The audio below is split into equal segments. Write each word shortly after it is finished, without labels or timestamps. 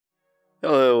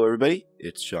Hello everybody,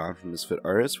 it's Sean from Misfit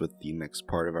Artist with the next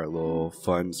part of our little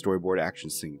fun storyboard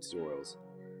action scene tutorials.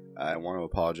 I want to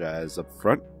apologize up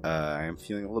front, I am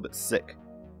feeling a little bit sick.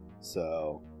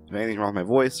 So, if anything's wrong with my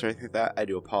voice or anything like that, I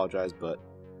do apologize, but,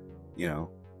 you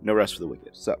know, no rest for the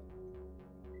wicked. So,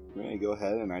 I'm going to go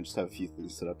ahead and I just have a few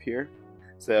things set up here.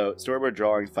 So, storyboard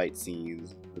drawing fight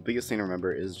scenes, the biggest thing to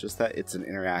remember is just that it's an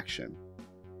interaction.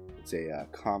 It's a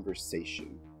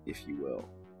conversation, if you will.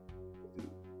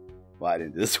 Well, I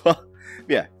didn't do this well.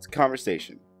 Yeah, it's a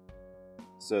conversation.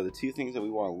 So the two things that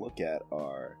we want to look at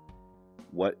are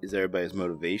what is everybody's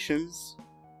motivations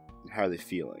and how are they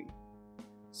feeling.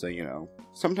 So, you know,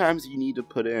 sometimes you need to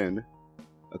put in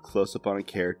a close-up on a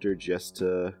character just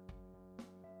to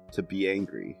be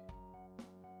angry.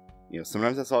 You know,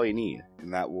 sometimes that's all you need,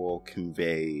 and that will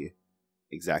convey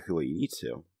exactly what you need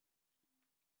to.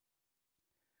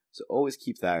 So always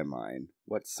keep that in mind.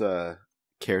 What's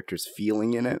character's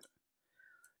feeling in it?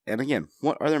 And again,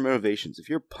 what are their motivations? If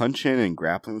you're punching and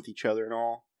grappling with each other and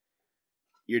all,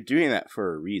 you're doing that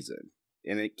for a reason.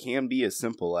 And it can be as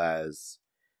simple as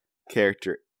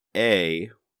character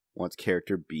A wants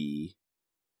character B,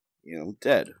 you know,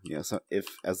 dead. You know, so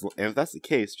if that's the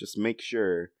case, just make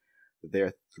sure that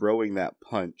they're throwing that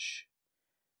punch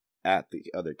at the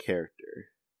other character.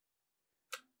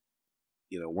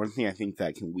 You know, one thing I think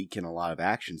that can weaken a lot of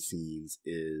action scenes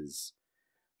is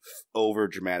over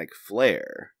dramatic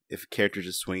flair. If a character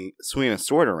just swinging a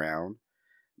sword around,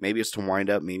 maybe it's to wind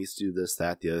up, maybe it's to do this,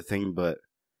 that, the other thing, but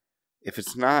if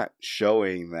it's not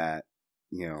showing that,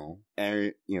 you know,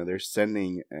 they're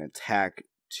sending an attack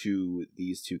to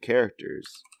these two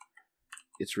characters,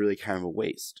 it's really kind of a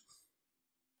waste.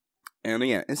 And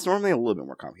again, it's normally a little bit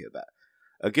more complicated than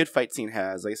that. A good fight scene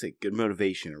has, like I say, good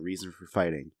motivation, a reason for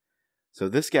fighting. So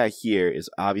this guy here is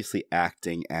obviously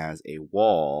acting as a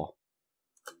wall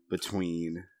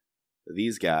between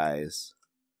these guys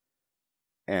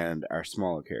and our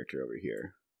smaller character over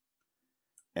here.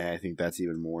 And I think that's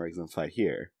even more exemplified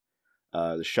here.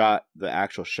 The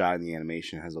actual shot in the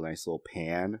animation has a nice little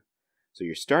pan. So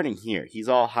you're starting here. He's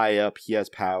all high up. He has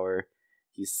power.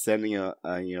 He's sending his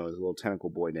little tentacle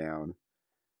boy down.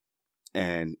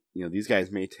 And, you know, these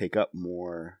guys may take up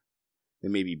more. They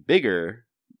may be bigger,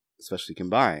 especially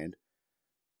combined,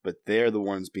 but they're the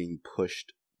ones being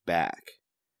pushed back.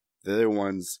 They're the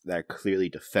ones that are clearly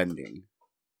defending.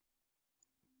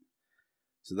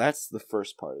 So that's the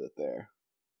first part of it there.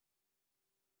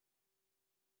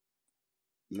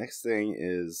 Next thing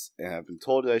is, and I've been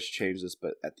told that I should change this,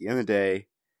 but at the end of the day,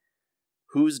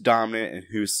 who's dominant and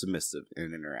who's submissive in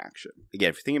an interaction?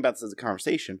 Again, if you think about this as a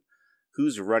conversation,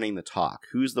 who's running the talk?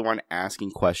 Who's the one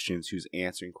asking questions? Who's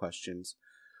answering questions?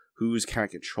 Who's kind of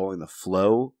controlling the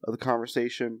flow of the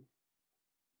conversation?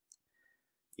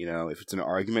 You know, if it's an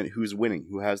argument, who's winning?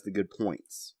 Who has the good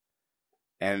points?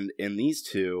 And in these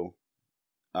two,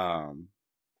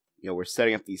 we're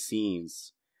setting up these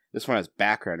scenes. This one has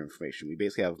background information. We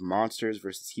basically have monsters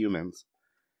versus humans.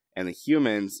 And the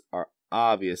humans are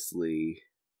obviously,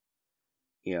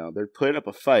 you know, they're putting up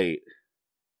a fight.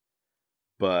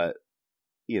 But,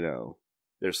 you know,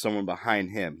 there's someone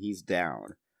behind him. He's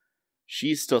down.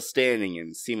 She's still standing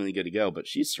and seemingly good to go, but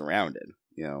she's surrounded.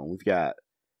 You know, we've got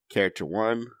character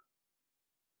 1.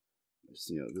 Just,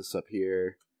 you know, this up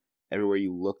here. Everywhere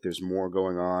you look, there's more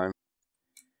going on.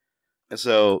 And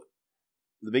so,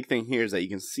 the big thing here is that you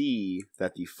can see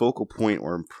that the focal point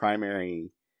or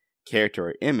primary character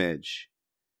or image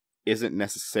isn't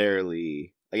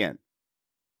necessarily, again,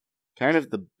 kind of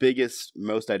the biggest,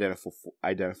 most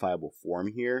identifiable form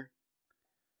here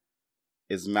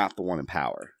is not the one in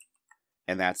power.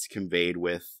 And that's conveyed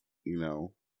with, you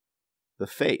know, the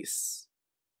face.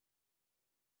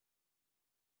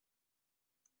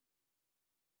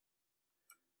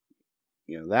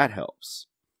 You know, that helps.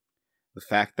 The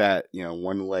fact that, you know,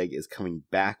 one leg is coming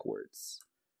backwards.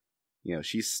 You know,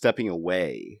 she's stepping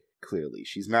away, clearly.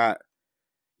 She's not,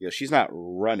 you know, she's not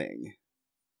running.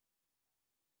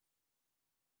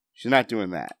 She's not doing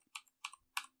that.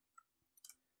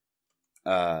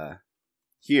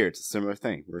 Here, it's a similar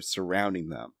thing. We're surrounding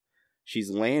them. She's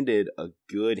landed a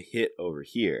good hit over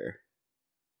here.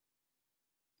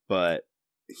 But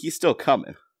he's still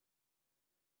coming.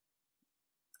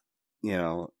 You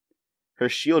know, her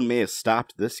shield may have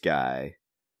stopped this guy.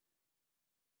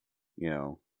 You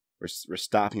know, we're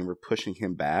stopping, we're pushing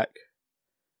him back.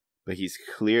 But he's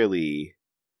clearly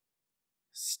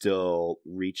still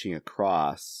reaching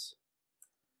across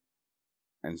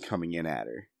and coming in at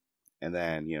her. And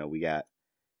then, you know, we got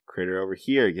Critter over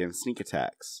here getting sneak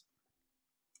attacks.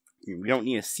 We don't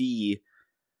need to see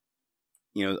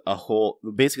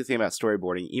basically thing about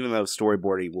storyboarding, even though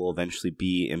storyboarding will eventually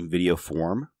be in video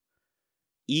form,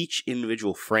 each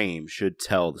individual frame should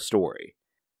tell the story.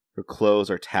 Her clothes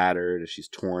are tattered, she's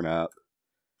torn up.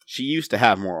 She used to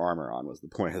have more armor on, was the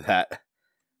point of that.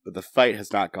 But the fight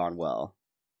has not gone well.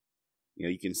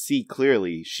 You can see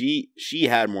clearly she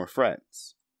had more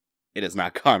friends. It has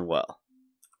not gone well.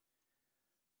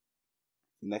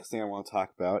 The next thing I want to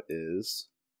talk about is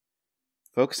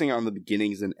focusing on the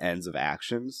beginnings and ends of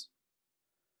actions.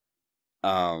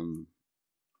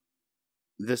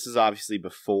 This is obviously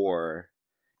before,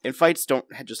 and fights don't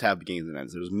just have beginnings and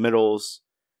ends. There's middles,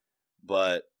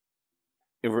 but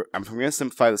I'm going to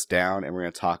simplify this down, and we're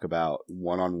going to talk about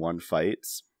one-on-one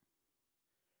fights.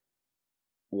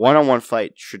 One-on-one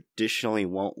fight traditionally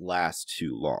won't last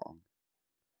too long.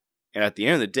 And at the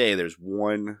end of the day, there's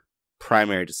one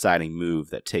primary deciding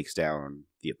move that takes down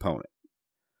the opponent.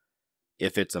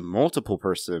 If it's a multiple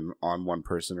person on one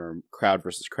person or crowd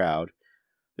versus crowd,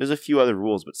 there's a few other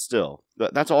rules, but still,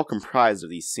 that's all comprised of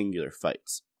these singular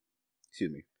fights.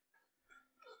 Excuse me.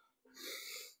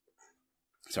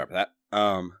 Sorry for that.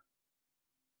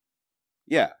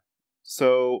 Yeah.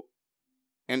 So,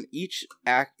 and each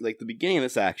act, like the beginning of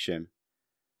this action,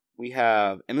 we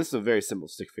have, and this is a very simple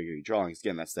stick figure drawing.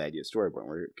 Again, that's the idea of storyboard.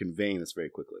 We're conveying this very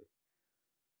quickly.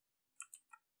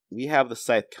 We have the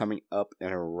scythe coming up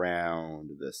and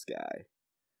around this guy.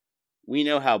 We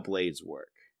know how blades work.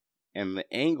 And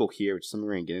the angle here, which is something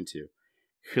we're going to get into,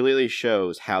 clearly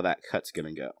shows how that cut's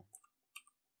going to go.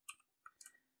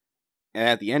 And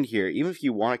at the end here, even if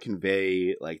you want to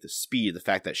convey like the speed, the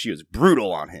fact that she was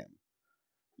brutal on him,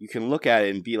 you can look at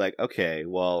it and be like, okay,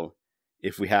 well,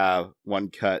 if we have 1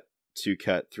 cut, 2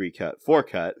 cut, 3 cut, 4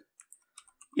 cut,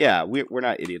 yeah, we're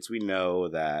not idiots. We know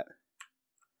that,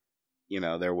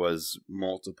 there was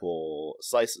multiple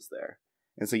slices there.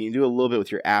 And so you can do a little bit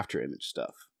with your after image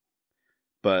stuff.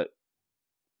 But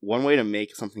one way to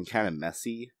make something kind of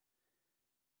messy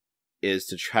is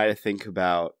to try to think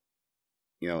about,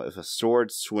 if a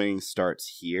sword swing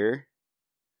starts here,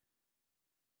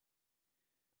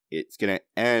 it's going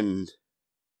to end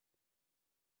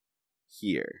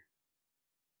here.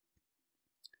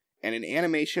 And in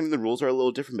animation, the rules are a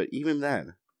little different, but even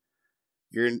then,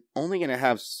 you're only going to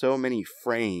have so many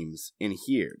frames in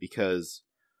here, because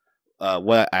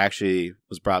what actually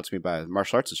was brought to me by a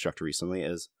martial arts instructor recently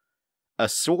is a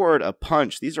sword, a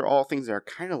punch, these are all things that are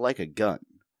kind of like a gun.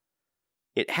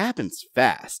 It happens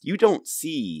fast. You don't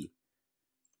see,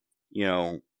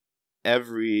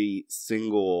 every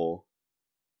single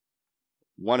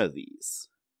one of these.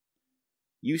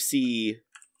 You see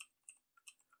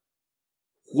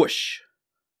whoosh.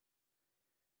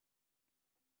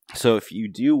 So if you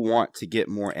do want to get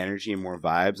more energy and more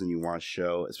vibes, and you want to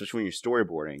show, especially when you're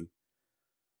storyboarding,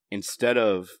 instead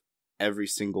of every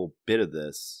single bit of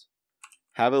this,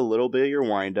 have a little bit of your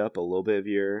wind up, a little bit of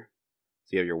your,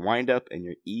 so you have your wind up and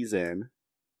your ease in,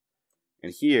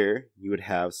 and here you would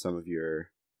have some of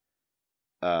your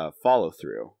follow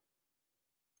through.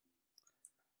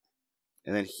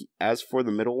 And then as for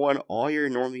the middle one, all you're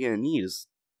normally going to need is,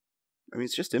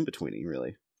 it's just in betweening,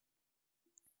 really.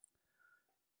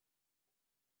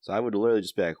 So I would literally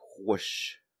just be like,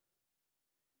 whoosh.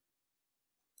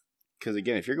 Because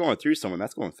again, if you're going through someone,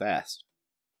 that's going fast.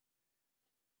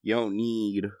 You don't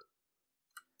need...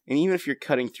 And even if you're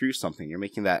cutting through something, you're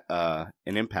making that an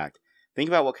impact. Think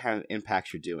about what kind of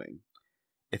impact you're doing.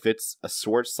 If it's a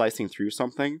sword slicing through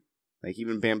something, like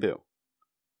even bamboo,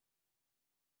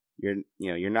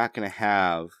 you're not going to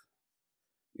have...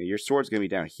 your sword's going to be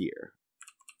down here.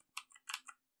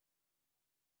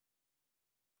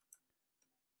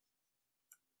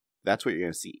 That's what you're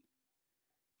going to see.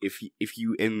 If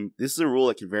you, and this is a rule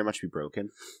that can very much be broken,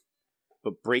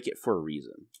 but break it for a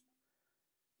reason.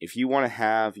 If you want to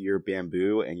have your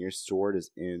bamboo and your sword is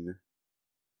in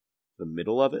the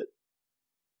middle of it,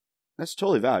 that's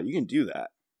totally valid. You can do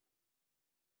that.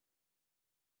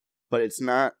 But it's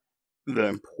not the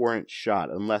important shot,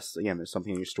 unless, again, there's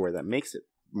something in your story that makes it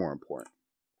more important.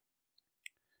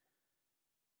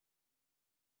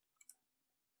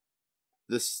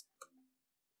 This...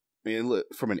 look,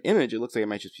 from an image, it looks like it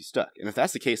might just be stuck. And if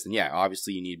that's the case, then yeah,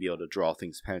 obviously you need to be able to draw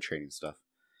things penetrating stuff.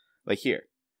 Like here.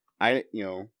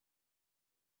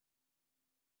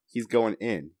 He's going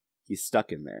in. He's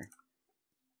stuck in there.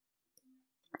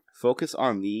 Focus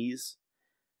on these,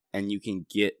 and you can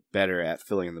get better at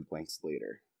filling in the blanks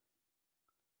later.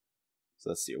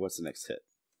 So let's see, what's the next hit?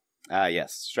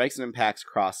 Yes, strikes and impacts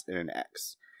cross in an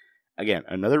X. Again,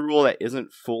 another rule that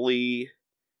isn't fully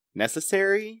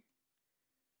necessary,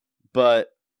 but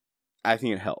I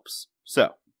think it helps.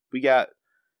 So, we got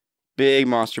big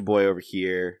monster boy over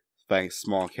here, fighting a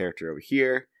small character over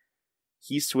here.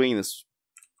 He's swinging this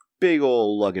big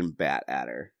old lugging bat at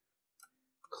her.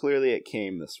 Clearly it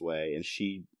came this way, and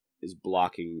she is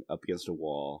blocking up against a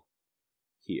wall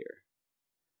here.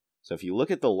 So if you look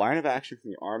at the line of action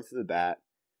from the arm to the bat,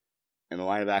 and the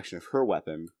line of action of her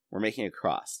weapon, we're making a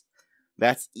cross.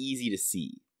 That's easy to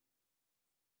see.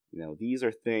 You know, these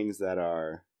are things that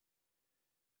are,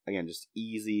 again, just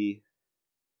easy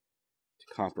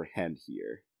to comprehend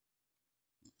here.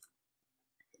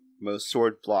 Most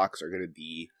sword blocks are going to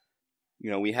be, you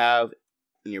know, we have,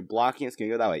 when you're blocking, it's going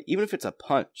to go that way. Even if it's a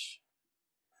punch.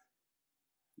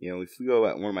 You know, if we go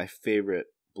at one of my favorite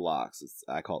blocks,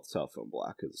 I call it cell phone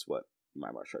block, because it's what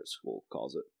my martial arts school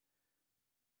calls it.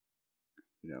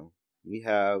 You know, we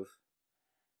have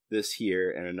this here,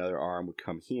 and another arm would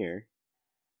come here.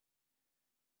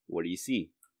 What do you see?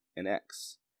 An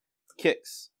X.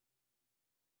 Kicks.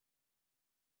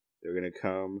 They're going to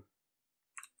come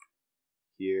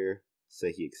here.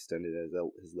 Say he extended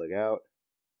his leg out.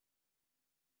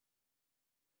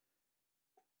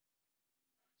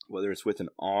 Whether it's with an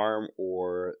arm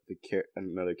or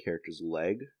another character's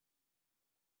leg,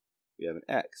 we have an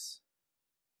X.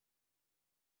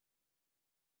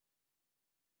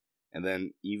 And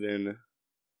then even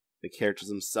the characters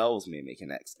themselves may make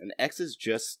an X. An X is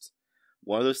just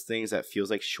one of those things that feels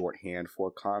like shorthand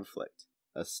for conflict.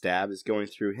 A stab is going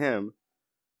through him.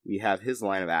 We have his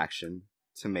line of action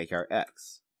to make our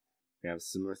X. We have a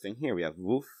similar thing here. We have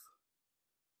woof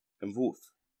and woof.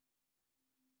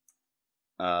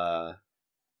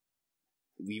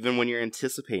 Even when you're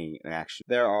anticipating an action,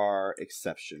 there are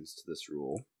exceptions to this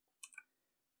rule.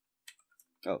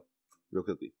 Oh, real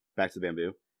quickly, back to the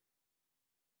bamboo.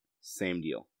 Same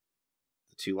deal.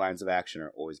 The two lines of action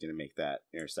are always going to make that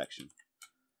intersection.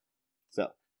 So,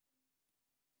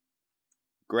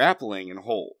 grappling and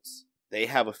holds, they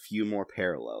have a few more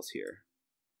parallels here.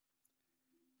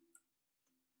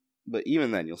 But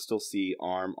even then, you'll still see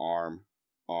arm, arm,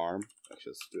 arm.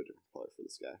 Actually, let's do a different color for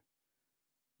this guy. You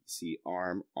see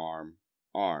arm, arm,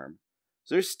 arm.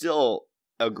 So there's still,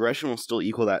 aggression will still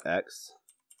equal that X.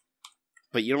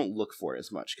 But you don't look for it as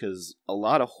much, because a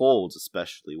lot of holds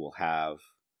especially will have,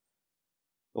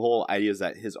 the whole idea is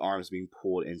that his arm is being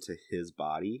pulled into his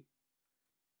body.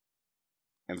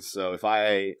 And so if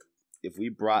we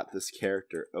brought this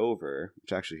character over,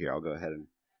 which actually here, I'll go ahead and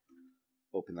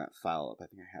open that file up. I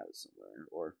think I have it somewhere.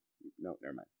 Or, no,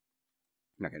 never mind.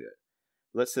 I'm not going to do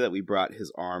it. Let's say that we brought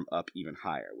his arm up even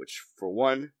higher, which for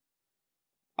one,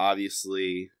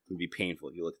 obviously would be painful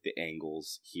if you look at the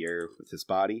angles here with his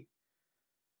body.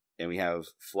 And we have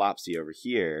Flopsy over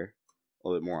here, a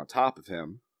little bit more on top of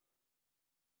him.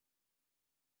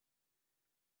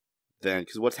 Then,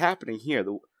 because what's happening here,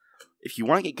 if you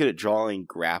want to get good at drawing,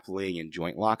 grappling, and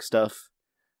joint lock stuff,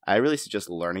 I really suggest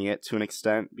learning it to an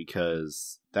extent,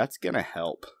 because that's going to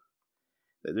help.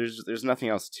 There's nothing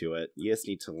else to it. You just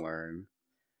need to learn.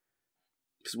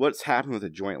 Because what's happening with a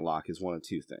joint lock is one of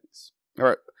two things.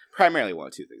 Or primarily one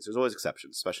of two things. There's always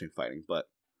exceptions, especially in fighting, but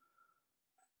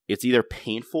it's either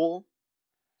painful.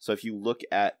 So if you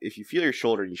feel your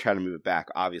shoulder and you try to move it back,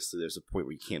 obviously there's a point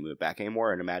where you can't move it back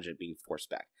anymore, and imagine it being forced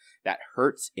back. That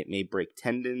hurts. It may break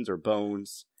tendons or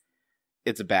bones.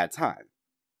 It's a bad time.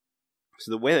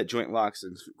 So the way that joint locks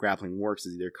and grappling works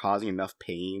is either causing enough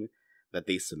pain that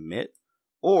they submit,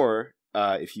 or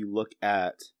if you look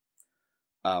at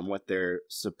what they're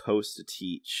supposed to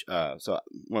teach. So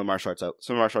some martial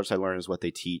arts I learned is what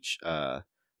they teach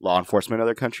law enforcement in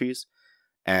other countries.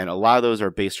 And a lot of those are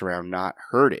based around not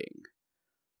hurting.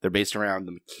 They're based around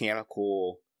the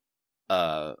mechanical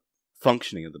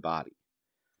functioning of the body.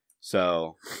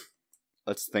 So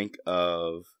let's think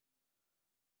of...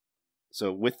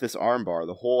 So with this armbar,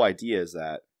 the whole idea is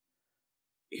that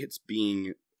it's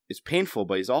painful,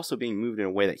 but he's also being moved in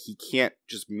a way that he can't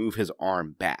just move his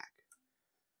arm back.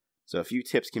 So a few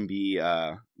tips can be,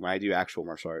 when I do actual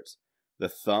martial arts, the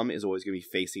thumb is always going to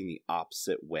be facing the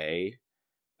opposite way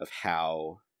of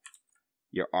how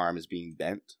your arm is being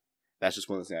bent. That's just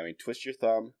one of the things. I mean, twist your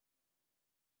thumb.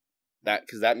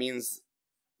 Because that means,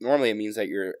 normally it means that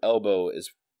your elbow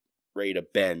is ready to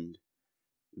bend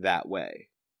that way.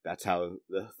 That's how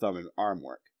the thumb and arm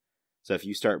work. So if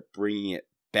you start bringing it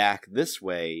back this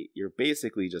way, you're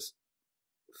basically just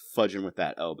fudging with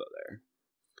that elbow there.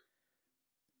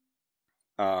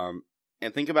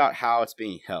 And think about how it's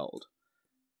being held.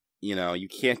 You know, you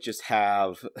can't just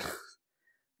have...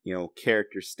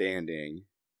 character standing,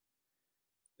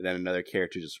 and then another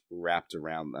character just wrapped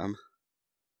around them.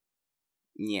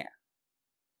 Yeah.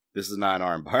 This is not an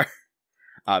armbar,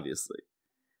 obviously.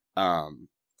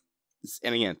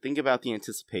 And again, think about the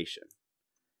anticipation.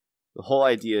 The whole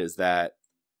idea is that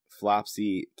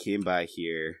Flopsy came by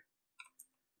here.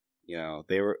 You know,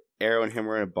 Arrow and him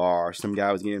were in a bar. Some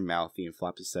guy was getting mouthy, and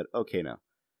Flopsy said, "Okay, no."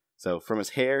 So from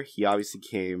his hair, he obviously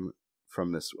came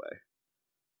from this way.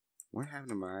 What happened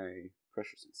to my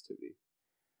pressure sensitivity?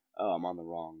 Oh, I'm on the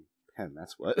wrong pen.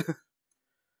 That's what.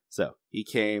 So he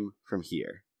came from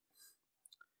here.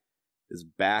 His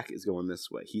back is going this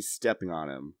way. He's stepping on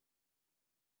him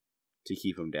to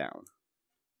keep him down.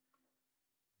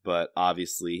 But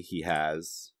obviously he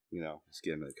has, let's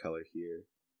get into the color here.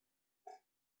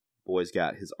 Boy's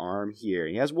got his arm here.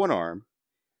 He has one arm.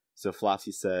 So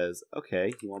Flopsy says,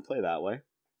 okay, you want to play that way?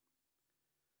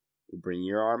 We'll bring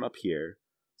your arm up here.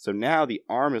 So now the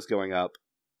arm is going up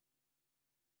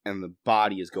and the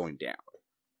body is going down.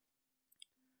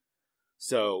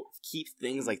 So keep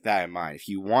things like that in mind. If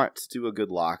you want to do a good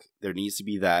lock, there needs to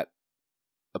be that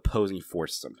opposing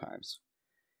force sometimes.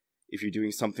 If you're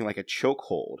doing something like a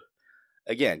chokehold,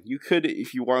 again, you could,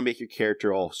 if you want to make your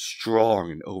character all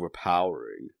strong and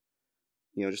overpowering,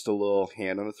 just a little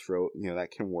hand on the throat,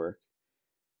 that can work.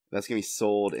 That's going to be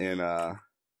sold in, the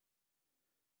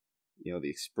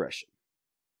expression.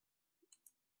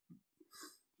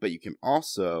 But you can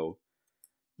also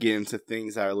get into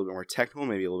things that are a little bit more technical,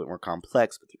 maybe a little bit more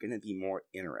complex, but they're going to be more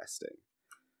interesting.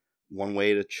 One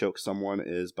way to choke someone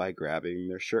is by grabbing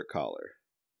their shirt collar,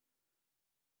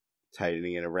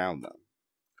 tightening it around them.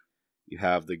 You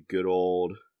have the good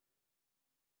old...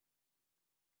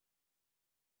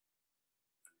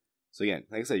 So again,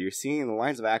 like I said, you're seeing the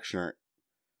lines of action are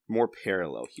more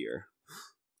parallel here.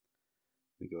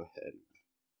 Let me go ahead.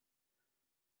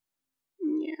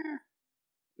 Yeah.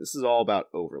 This is all about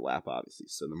overlap, obviously.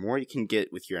 So the more you can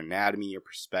get with your anatomy, your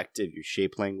perspective, your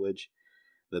shape language,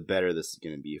 the better this is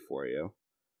going to be for you.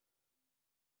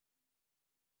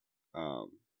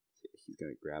 He's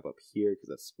going to grab up here because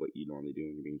that's what you normally do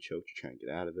when you're being choked. You're trying to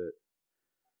get out of it.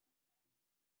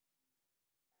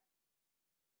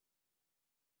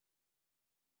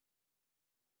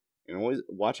 And always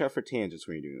watch out for tangents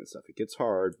when you're doing this stuff. It gets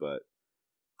hard, but...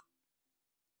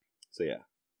 So yeah.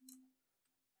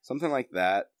 Something like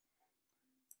that.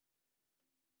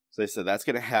 So I said that's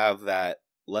going to have that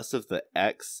less of the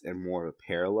X and more of a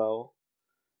parallel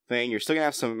thing. You're still going to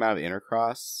have some amount of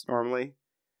intercross normally.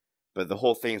 But the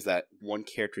whole thing is that one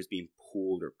character is being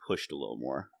pulled or pushed a little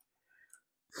more.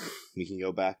 We can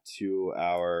go back to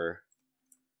our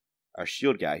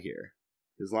shield guy here.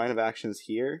 His line of action is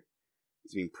here.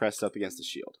 He's being pressed up against the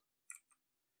shield.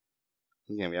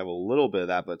 Again, we have a little bit of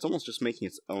that, but it's almost just making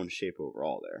its own shape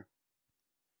overall there.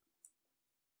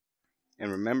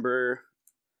 And remember,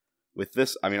 with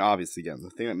this, I mean, obviously, again, the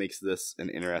thing that makes this an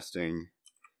interesting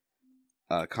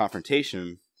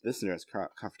confrontation,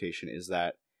 confrontation is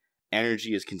that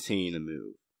energy is continuing to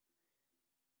move.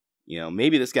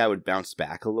 Maybe this guy would bounce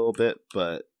back a little bit,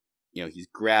 but, he's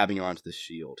grabbing onto the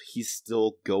shield. He's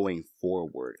still going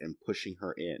forward and pushing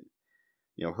her in.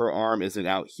 Her arm isn't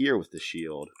out here with the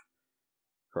shield.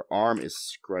 Her arm is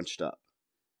scrunched up.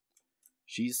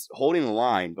 She's holding the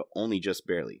line, but only just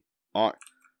barely.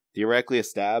 Theoretically, a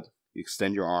stab, you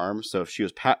extend your arm. So if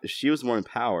she was more in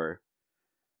power,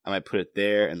 I might put it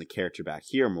there and the character back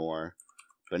here more.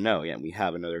 But no, again, we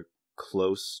have another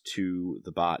close to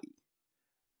the body.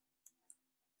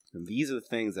 And these are the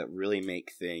things that really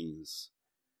make things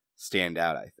stand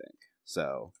out, I think.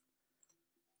 So,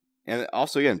 and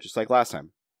also, again, just like last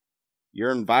time,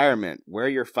 your environment, where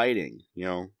you're fighting,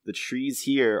 the trees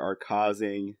here are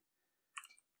causing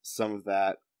some of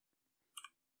that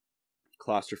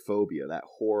claustrophobia, that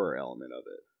horror element of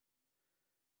it.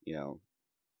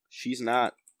 She's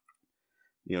not,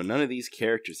 none of these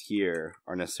characters here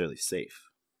are necessarily safe.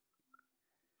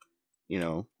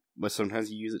 But sometimes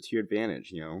you use it to your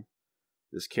advantage,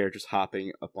 This character's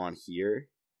hopping up on here,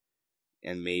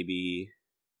 and maybe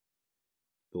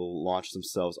they'll launch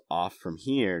themselves off from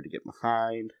here to get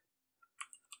behind,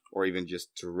 or even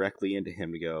just directly into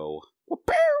him to go,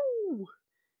 whoop-pow!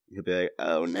 He'll be like,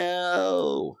 oh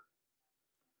no!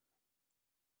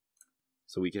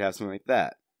 So we could have something like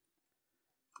that.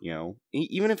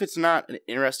 Even if it's not an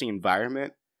interesting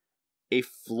environment, a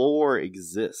floor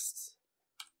exists.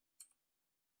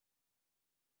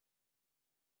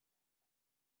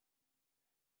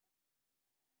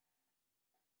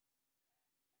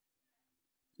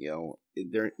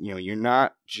 You're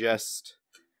not just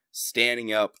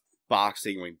standing up,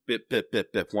 boxing, going bip, bip,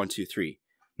 bip, bip, 1, 2, 3.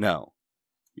 No.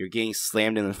 You're getting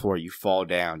slammed in the floor, you fall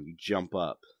down, you jump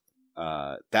up.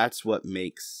 That's what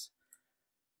makes...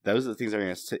 Those are the things that are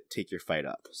going to take your fight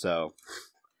up. So,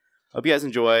 Hope you guys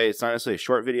enjoy. It's not necessarily a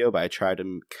short video, but I tried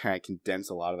to kind of condense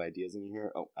a lot of ideas in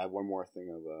here. Oh, I have one more thing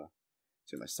of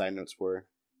see what my side notes were.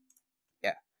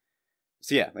 Yeah.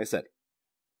 So yeah, like I said,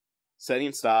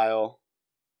 setting style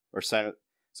or sign.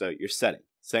 So your setting.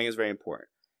 Setting is very important.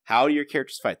 How do your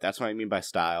characters fight? That's what I mean by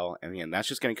style. And again, that's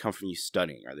just going to come from you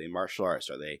studying. Are they martial artists?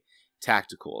 Are they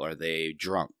tactical? Are they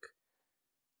drunk?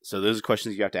 So those are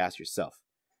questions you have to ask yourself.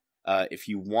 If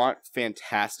you want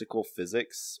fantastical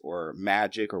physics or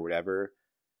magic or whatever,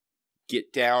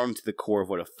 get down to the core of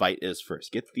what a fight is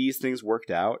first. Get these things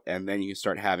worked out, and then you can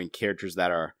start having characters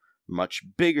that are much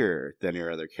bigger than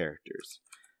your other characters.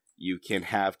 You can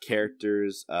have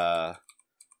characters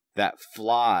that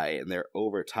fly, and they're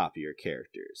over top of your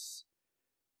characters.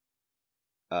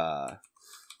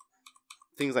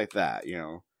 Things like that, you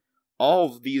know. All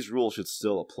of these rules should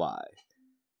still apply.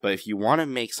 But if you want to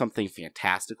make something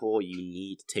fantastical, you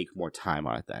need to take more time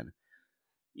on it then.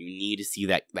 You need to see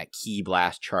that key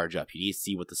blast charge up. You need to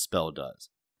see what the spell does.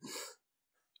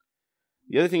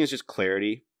 The other thing is just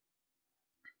clarity.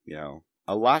 You know,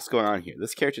 a lot's going on here.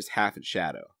 This character's half in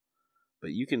shadow.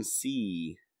 But you can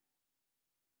see,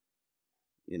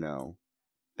 you know,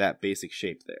 that basic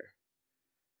shape there.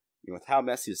 You know, with how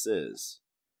messy this is,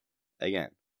 again,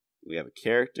 we have a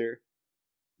character,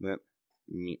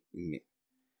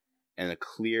 and a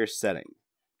clear setting.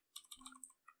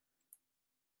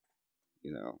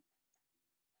 You know,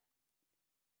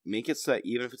 make it so that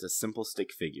even if it's a simple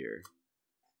stick figure,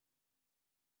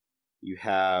 you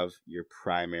have your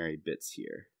primary bits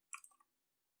here.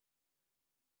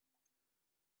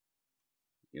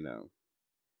 You know,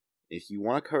 if you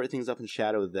want to cover things up in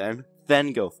shadow,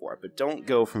 then go for it. But don't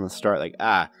go from the start like,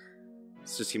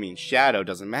 it's just gonna be in shadow,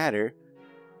 doesn't matter.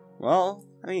 Well,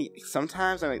 I mean,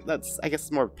 sometimes I guess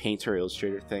it's more of a painter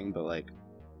illustrator thing, but like,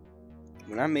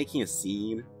 when I'm making a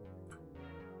scene,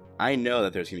 I know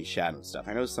that there's gonna be shadow and stuff.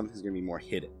 I know something's gonna be more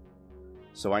hidden.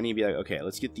 So I need to be like, okay,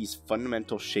 let's get these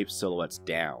fundamental shape silhouettes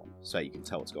down so that you can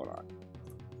tell what's going on.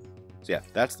 So yeah,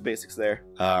 that's the basics there.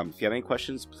 If you have any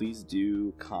questions, please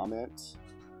do comment.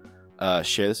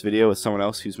 Share this video with someone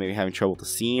else who's maybe having trouble with the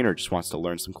scene or just wants to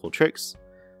learn some cool tricks.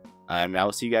 And I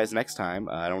will see you guys next time.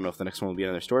 I don't know if the next one will be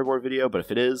another storyboard video, but if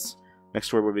it is,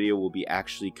 next storyboard video will be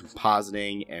actually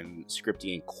compositing and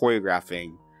scripting and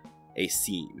choreographing a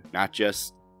scene, not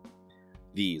just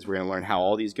these. We're going to learn how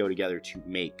all these go together to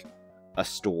make a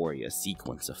story, a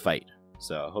sequence, a fight.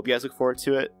 So I hope you guys look forward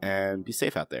to it, and be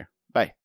safe out there. Bye.